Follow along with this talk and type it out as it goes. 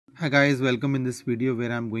Hi guys, welcome in this video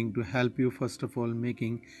where I'm going to help you first of all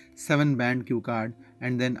making 7 band cue card,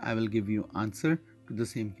 and then I will give you answer to the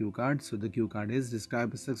same cue card. So the cue card is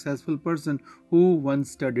describe a successful person who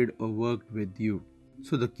once studied or worked with you.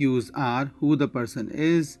 So the cues are who the person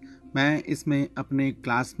is. मैं इसमें अपने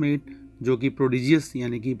classmate जो कि prodigious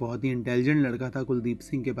यानी कि बहुत ही intelligent लड़का था कुलदीप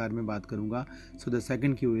सिंह के बारे में बात करूंगा. So the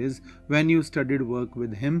second Q is when you studied work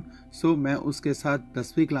with him. सो मैं उसके साथ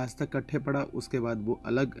 10वीं क्लास तक इकट्ठे पढ़ा, उसके बाद वो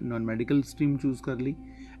अलग नॉन मेडिकल स्ट्रीम चूज़ कर ली.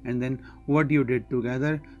 And then what you did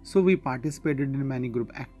together. So we participated in many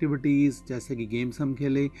group activities, जैसे कि गेम्स हम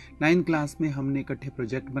खेले. 9th क्लास में हमने इकट्ठे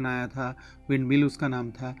प्रोजेक्ट बनाया था, विंड मिल उसका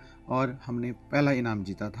नाम था, और हमने पहला इनाम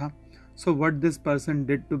जीता था. So what this person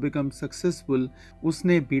did to become successful.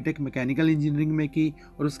 उसने बीटेक मैकेनिकल इंजीनियरिंग में की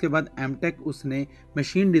और उसके बाद एमटेक उसने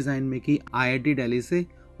मशीन डिज़ाइन में की आईआईटी दिल्ली से,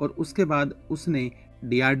 और उसके बाद उसने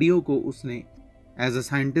डीआरडीओ को उसने एज अ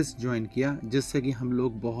साइंटिस्ट ज्वाइन किया, जिससे कि हम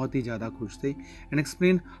लोग बहुत ही ज़्यादा खुश थे. And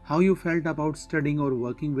explain how you felt about studying और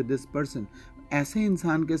वर्किंग विद दिस पर्सन. ऐसे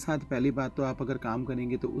इंसान के साथ पहली बात तो आप अगर काम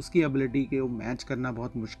करेंगे तो उसकी एबिलिटी को मैच करना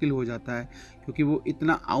बहुत मुश्किल हो जाता है, क्योंकि वो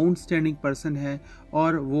इतना आउटस्टैंडिंग पर्सन है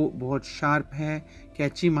और वो बहुत शार्प है.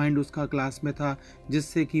 कैची माइंड उसका क्लास में था,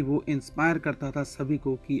 जिससे कि वो इंस्पायर करता था सभी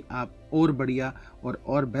को कि आप और बढ़िया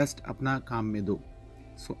और बेस्ट अपना काम में दो.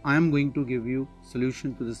 So I am going to give you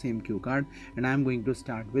solution to the same cue card, and I am going to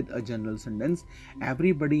start with a general sentence.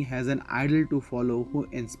 Everybody has an idol to follow who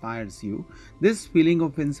inspires you. This feeling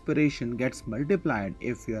of inspiration gets multiplied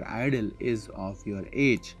if your idol is of your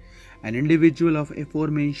age. An individual of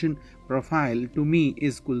aforementioned profile to me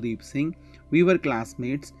is Kuldeep Singh. We were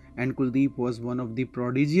classmates and Kuldeep was one of the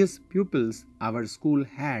prodigious pupils our school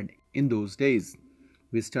had in those days.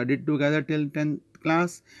 We studied together till 10th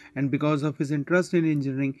class, and because of his interest in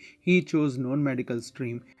engineering, he chose non-medical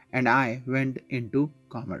stream and I went into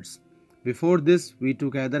commerce. Before this, we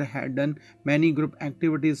together had done many group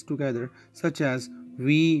activities together, such as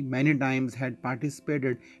we many times had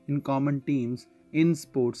participated in common teams in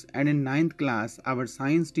sports, and in 9th class, our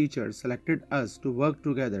science teacher selected us to work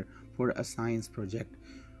together for a science project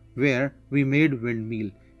where we made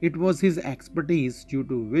windmill. It was his expertise due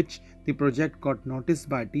to which the project got noticed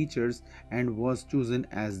by teachers and was chosen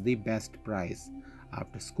as the best prize.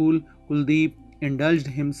 After school, Kuldeep indulged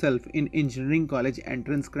himself in engineering college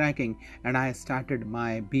entrance cracking, and I started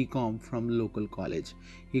my BCom from local college.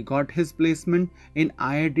 He got his placement in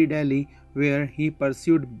IIT Delhi, where he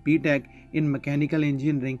pursued BTech in mechanical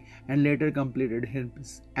engineering and later completed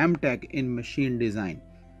his MTech in machine design.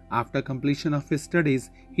 After completion of his studies,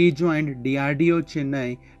 he joined DRDO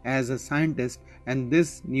Chennai as a scientist, and this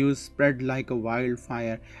news spread like a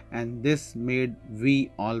wildfire, and this made we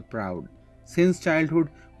all proud. Since childhood,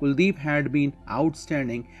 Kuldeep had been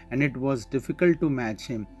outstanding, and it was difficult to match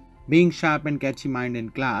him. Being sharp and catchy mind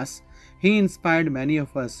in class, he inspired many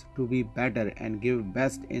of us to be better and give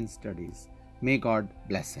best in studies. May God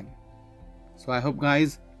bless him. So I hope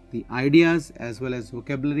guys, the ideas as well as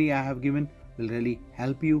vocabulary I have given will really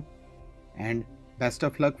help you, and best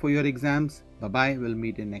of luck for your exams. Bye bye, we'll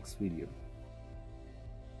meet in next video.